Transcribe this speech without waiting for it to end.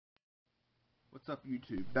What's up,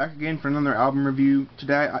 YouTube? Back again for another album review.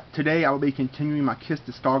 Today I will be continuing my Kiss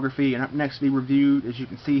discography, and up next to be reviewed, as you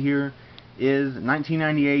can see here, is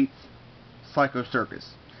 1998's Psycho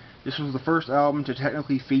Circus. This was the first album to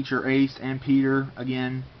technically feature Ace and Peter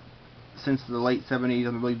again since the late 70s,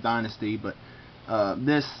 I believe, Dynasty. But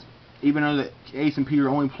even though that Ace and Peter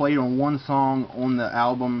only played on one song on the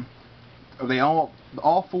album,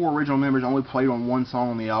 all four original members only played on one song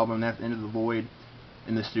on the album, and that's Into the Void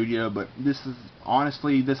in the studio. But this is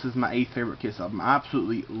honestly my 8th favorite Kiss album. I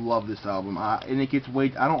absolutely love this album. And it gets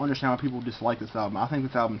I don't understand why people dislike this album. I think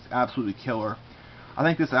this album is absolutely killer. I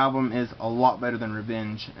think this album is a lot better than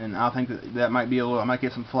Revenge, and I think that might be I might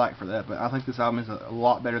get some flack for that, but I think this album is a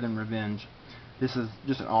lot better than Revenge. This is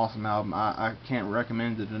just an awesome album. I can't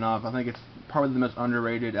recommend it enough. I think it's probably the most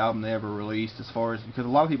underrated album they ever released, because a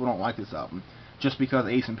lot of people don't like this album just because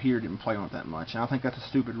Ace and Peter didn't play on it that much, and I think that's a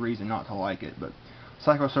stupid reason not to like it. But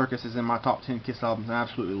Psycho Circus is in my top 10 Kiss albums, and I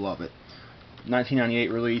absolutely love it.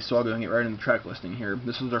 1998 release, so I'll go and get right into the track listing here.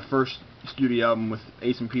 This was their first studio album with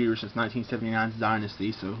Ace and Peter since 1979's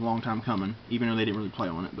Dynasty, so a long time coming, even though they didn't really play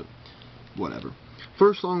on it, but whatever.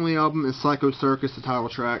 First song on the album is Psycho Circus, the title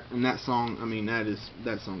track, and that song, I mean,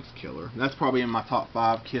 that song's killer. That's probably in my top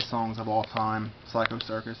 5 Kiss songs of all time, Psycho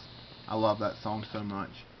Circus. I love that song so much.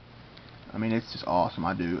 I mean, it's just awesome.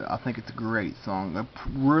 I do. I think it's a great song. A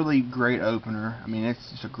really great opener. I mean, it's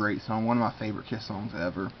just a great song. One of my favorite Kiss songs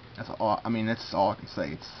ever. That's all I can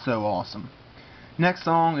say. It's so awesome. Next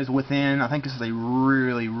song is Within. I think this is a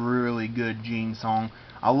really, really good Gene song.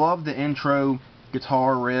 I love the intro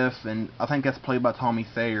guitar riff, and I think that's played by Tommy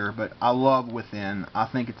Thayer, but I love Within. I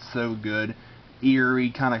think it's so good.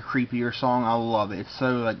 Eerie, kind of creepier song. I love it. It's so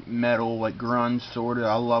like metal, like grunge sort of.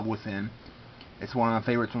 I love Within. It's one of my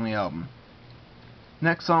favorites on the album.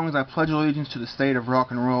 Next song is I Pledge Allegiance to the State of Rock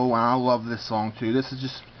and Roll, and I love this song too. This is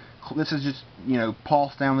just you know,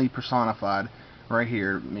 Paul Stanley personified right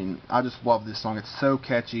here. I mean, I just love this song. It's so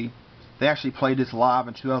catchy. They actually played this live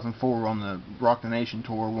in 2004 on the Rock the Nation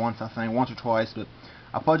tour once or twice. But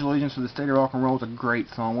I Pledge Allegiance to the State of Rock and Roll is a great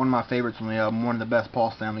song. One of my favorites on the album. One of the best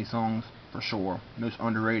Paul Stanley songs for sure. Most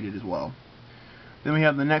underrated as well. Then we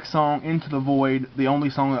have the next song, Into the Void, the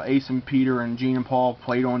only song that Ace and Peter and Gene and Paul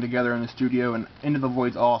played on together in the studio, and Into the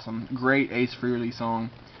Void's awesome. Great Ace Frehley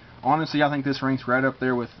song. Honestly, I think this ranks right up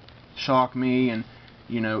there with Shock Me and,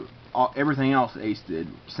 you know, everything else Ace did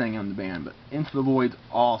singing in the band. But Into the Void's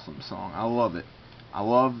awesome song. I love it. I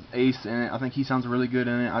love Ace in it. I think he sounds really good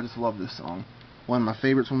in it. I just love this song. One of my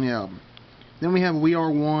favorites on the album. Then we have We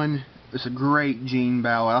Are One. It's a great Gene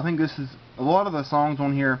ballad. I think this is a lot of the songs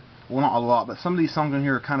on here. Well, not a lot, but some of these songs on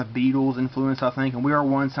here are kind of Beatles influenced, I think, and We Are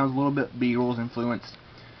One sounds a little bit Beatles influenced,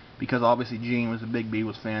 because obviously Gene was a big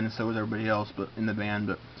Beatles fan, and so was everybody else but in the band.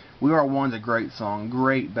 But We Are One's a great song,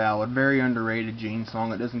 great ballad, very underrated Gene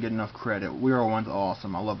song that doesn't get enough credit. We Are One's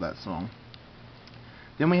awesome. I love that song.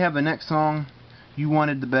 Then we have the next song, You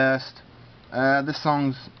Wanted the Best. This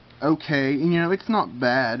song's okay, and you know, it's not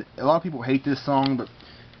bad. A lot of people hate this song, but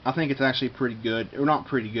I think it's actually pretty good. Or not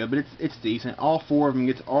pretty good, but it's decent. All four of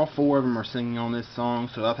them are singing on this song,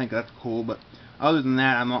 so I think that's cool. But other than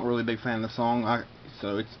that, I'm not really a big fan of the song.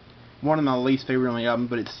 So it's one of my least favorite on the album,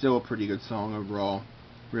 but it's still a pretty good song overall.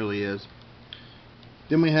 Really is.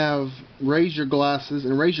 Then we have Raise Your Glasses,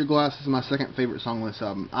 and Raise Your Glasses is my second favorite song on this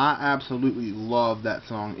album. I absolutely love that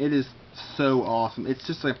song. It is so awesome. It's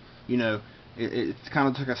just a, you know, it's kind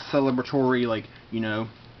of like a celebratory, like, you know,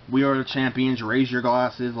 we are the champions, raise your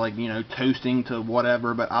glasses, like, you know, toasting to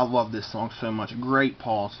whatever. But I love this song so much. Great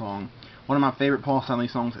Paul song. One of my favorite Paul Stanley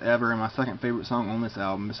songs ever, and my second favorite song on this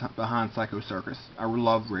album is behind Psycho Circus. I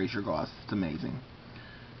love Raise Your Glasses. It's amazing.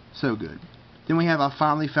 So good. Then we have I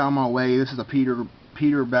Finally Found My Way. This is a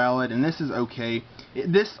Peter ballad, and this is okay.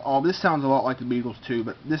 This sounds a lot like the Beatles too,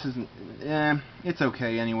 but this isn't. It's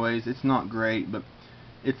okay anyways. It's not great, but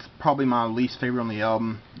it's probably my least favorite on the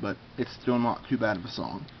album, but it's still not too bad of a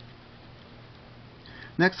song.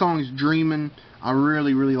 Next song is Dreamin'. I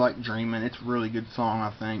really, really like Dreamin'. It's a really good song,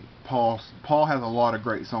 I think. Paul has a lot of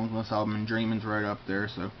great songs on this album, and Dreamin's right up there,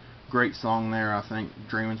 so great song there, I think.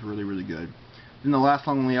 Dreamin's really, really good. Then the last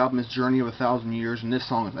song on the album is Journey of a Thousand Years, and this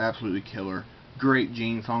song is absolutely killer. Great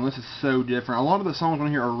Gene song. This is so different. A lot of the songs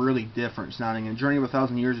on here are really different sounding, and Journey of a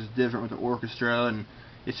Thousand Years is different with the orchestra, and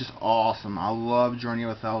it's just awesome. I love Journey of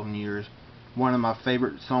a Thousand Years. One of my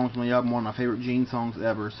favorite songs on the album, one of my favorite Gene songs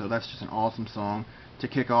ever, so that's just an awesome song to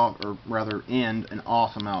kick off, or rather end, an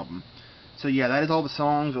awesome album. So yeah, that is all the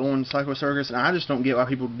songs on Psycho Circus, and I just don't get why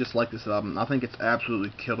people dislike this album. I think it's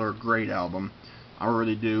absolutely killer, great album. I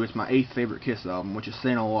really do. It's my 8th favorite Kiss album, which is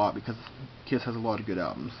saying a lot because Kiss has a lot of good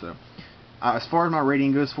albums. So As far as my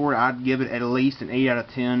rating goes for it, I'd give it at least an 8 out of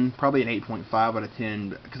 10, probably an 8.5 out of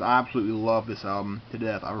 10, because I absolutely love this album to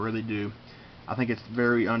death. I really do. I think it's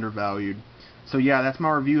very undervalued. So yeah, that's my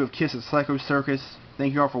review of Kiss at Psycho Circus.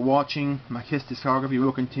 Thank you all for watching. My Kiss discography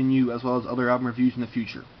will continue, as well as other album reviews in the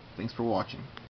future. Thanks for watching.